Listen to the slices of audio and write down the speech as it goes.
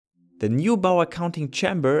The Neubauer Counting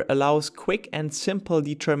Chamber allows quick and simple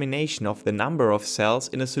determination of the number of cells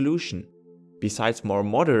in a solution. Besides more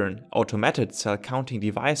modern, automated cell counting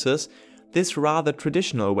devices, this rather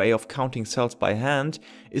traditional way of counting cells by hand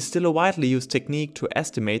is still a widely used technique to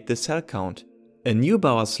estimate the cell count. A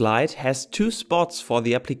Neubauer slide has 2 spots for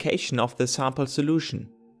the application of the sample solution.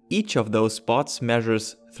 Each of those spots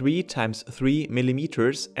measures 3 × 3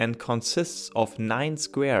 mm and consists of 9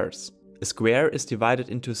 squares. A square is divided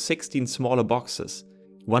into 16 smaller boxes.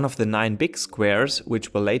 One of the 9 big squares,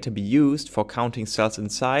 which will later be used for counting cells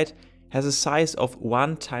inside, has a size of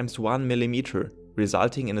 1 × 1 mm,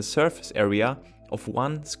 resulting in a surface area of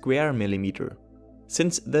 1 square millimeter.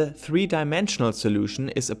 Since the 3-dimensional solution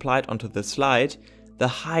is applied onto the slide, the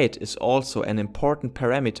height is also an important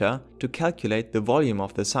parameter to calculate the volume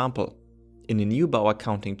of the sample. In a Neubauer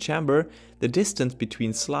counting chamber, the distance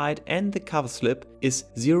between slide and the cover slip is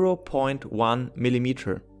 0.1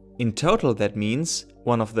 mm. In total, that means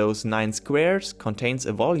one of those 9 squares contains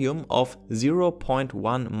a volume of 0.1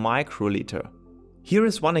 microliter. Here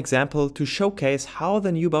is one example to showcase how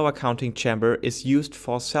the Neubauer counting chamber is used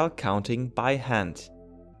for cell counting by hand.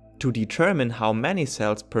 To determine how many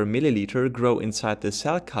cells per milliliter grow inside the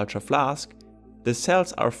cell culture flask, the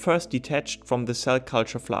cells are first detached from the cell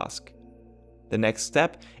culture flask. The next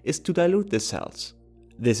step is to dilute the cells.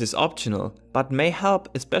 This is optional, but may help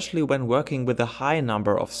especially when working with a high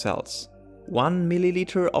number of cells. 1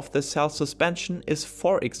 milliliter of the cell suspension is,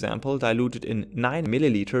 for example, diluted in 9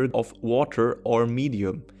 milliliter of water or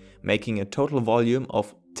medium, making a total volume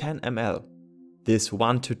of 10 ml. This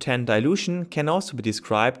 1:10 dilution can also be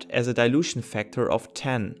described as a dilution factor of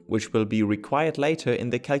 10, which will be required later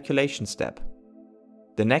in the calculation step.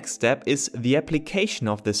 The next step is the application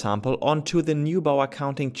of the sample onto the Neubauer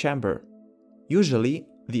counting chamber. Usually,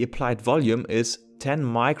 the applied volume is 10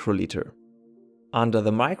 microliter. Under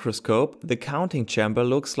the microscope, the counting chamber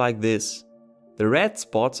looks like this. The red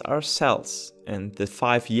spots are cells, and the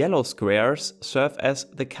 5 yellow squares serve as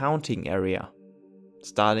the counting area.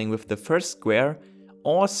 Starting with the first square,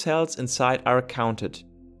 all cells inside are counted.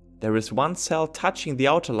 There is one cell touching the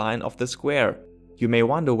outer line of the square. You may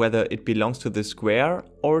wonder whether it belongs to the square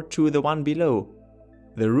or to the one below.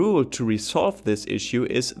 The rule to resolve this issue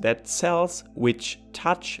is that cells which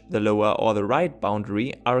touch the lower or the right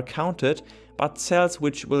boundary are counted, but cells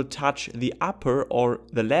which will touch the upper or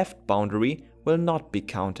the left boundary will not be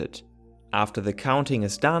counted. After the counting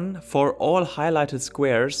is done, for all highlighted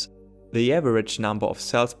squares, the average number of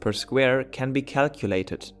cells per square can be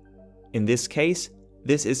calculated. In this case,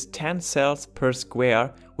 this is 10 cells per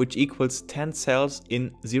square, which equals 10 cells in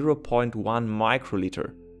 0.1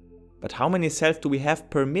 microliter. But how many cells do we have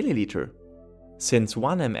per milliliter? Since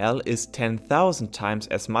 1 ml is 10,000 times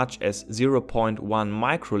as much as 0.1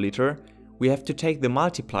 microliter, we have to take the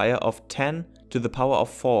multiplier of 10 to the power of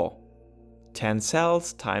 4. 10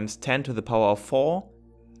 cells times 10 to the power of 4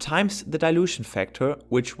 times the dilution factor,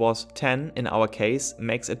 which was 10 in our case,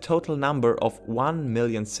 makes a total number of 1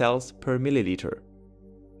 million cells per milliliter.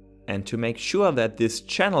 And to make sure that this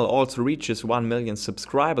channel also reaches 1 million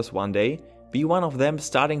subscribers one day, be one of them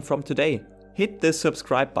starting from today. Hit the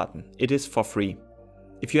subscribe button, it is for free.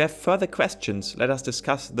 If you have further questions, let us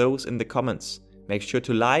discuss those in the comments. Make sure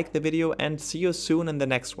to like the video and see you soon in the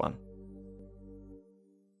next one.